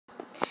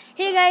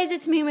Hey guys,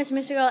 it's me, Miss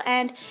Mr. Girl,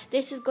 and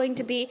this is going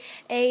to be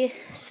a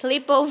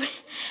sleepover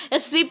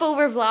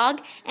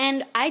vlog.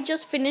 And I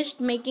just finished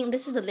making.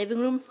 This is the living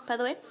room, by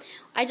the way.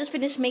 I just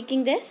finished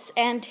making this,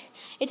 and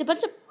it's a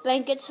bunch of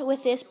blankets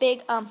with this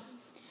big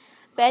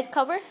bed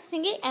cover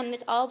thingy, and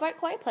it's all of our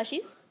kawaii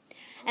plushies.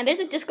 And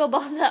there's a disco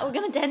ball that we're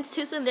gonna dance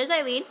to. So there's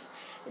Eileen,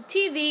 the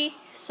TV.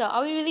 So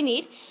all we really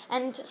need,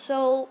 and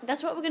so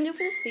that's what we're gonna do for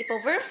the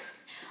sleepover.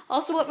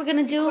 Also, what we're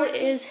gonna do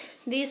is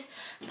these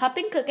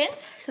popping cookins.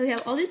 So we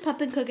have all these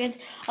popping cookins,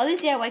 all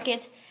these DIY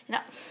kits,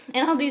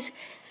 and all these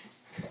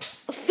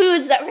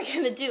foods that we're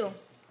gonna do.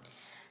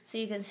 So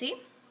you can see,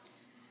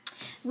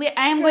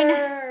 I'm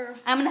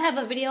gonna have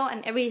a video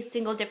on every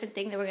single different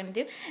thing that we're gonna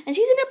do. And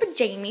she's in her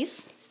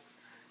pajamas,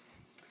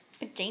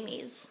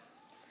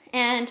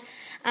 and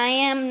I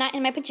am not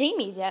in my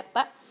pajamas yet,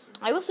 but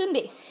I will soon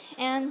be.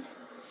 And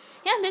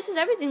yeah, this is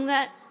everything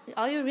that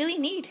all you really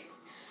need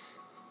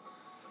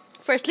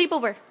for a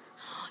sleepover.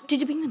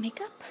 Did you bring the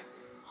makeup?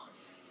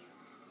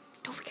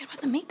 Don't forget about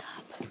the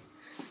makeup.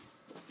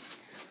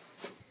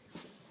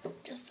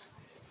 Just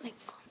like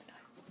go on the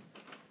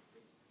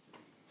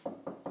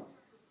door.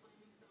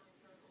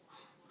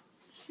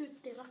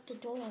 Shoot, they locked the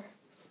door.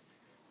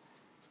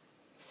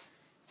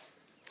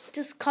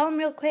 Just call him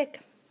real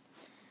quick.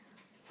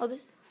 Oh,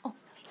 this. Oh.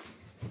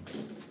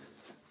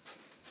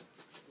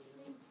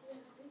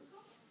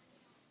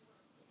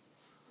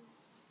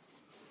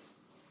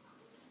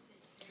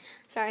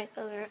 Sorry,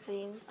 those are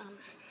Eileen's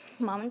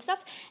mom and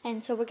stuff.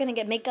 And so we're going to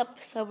get makeup.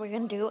 So we're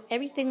going to do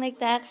everything like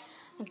that.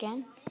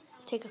 Again,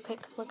 take a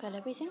quick look at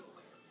everything.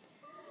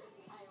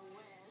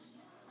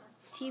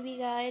 TV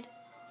guide.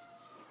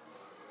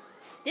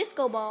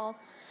 Disco ball.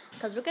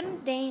 Because we're going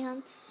to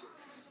dance.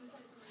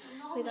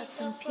 We got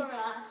some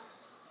pizza.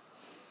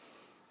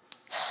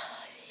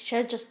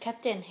 Should have just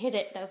kept it and hid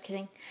it. No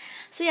kidding.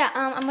 So yeah,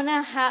 I'm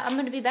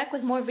gonna be back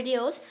with more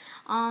videos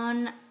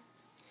on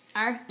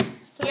our.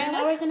 So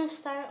now we're gonna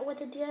start with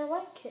the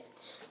DIY kit.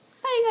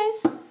 Bye, you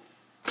guys.